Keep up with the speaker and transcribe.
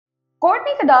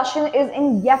Kourtney Kardashian is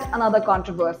in yet another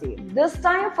controversy, this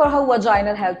time for her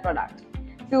vaginal health product.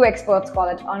 Few experts call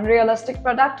it unrealistic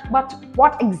product, but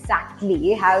what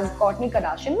exactly has Kourtney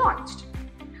Kardashian launched?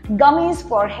 Gummies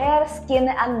for hair, skin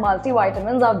and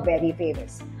multivitamins are very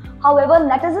famous. However,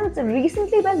 netizens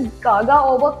recently went gaga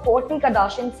over Kourtney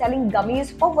Kardashian selling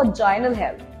gummies for vaginal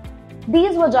health.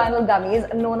 These vaginal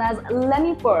gummies, known as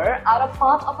Leniper, are a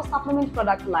part of a supplement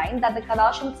product line that the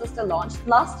Kardashian sister launched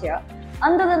last year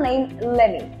under the name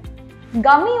Lenny.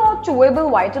 Gummy or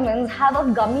chewable vitamins have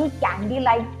a gummy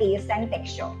candy-like taste and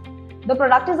texture. The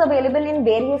product is available in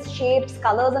various shapes,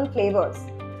 colors and flavors.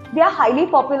 They are highly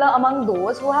popular among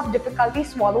those who have difficulty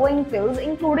swallowing pills,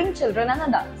 including children and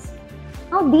adults.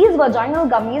 Now, these vaginal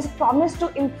gummies promise to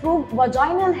improve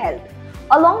vaginal health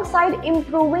alongside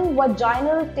improving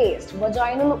vaginal taste,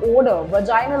 vaginal odor,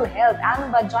 vaginal health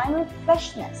and vaginal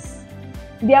freshness.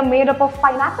 They are made up of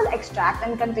pineapple extract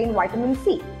and contain vitamin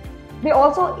C. They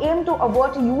also aim to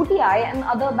avert UTI and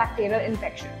other bacterial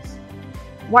infections.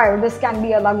 While this can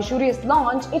be a luxurious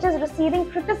launch, it is receiving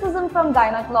criticism from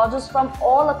gynecologists from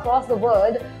all across the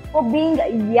world for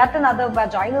being yet another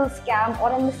vaginal scam or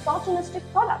a misogynistic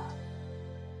product.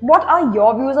 What are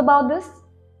your views about this?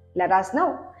 Let us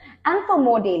know. And for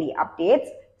more daily updates,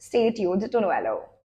 stay tuned to Noello.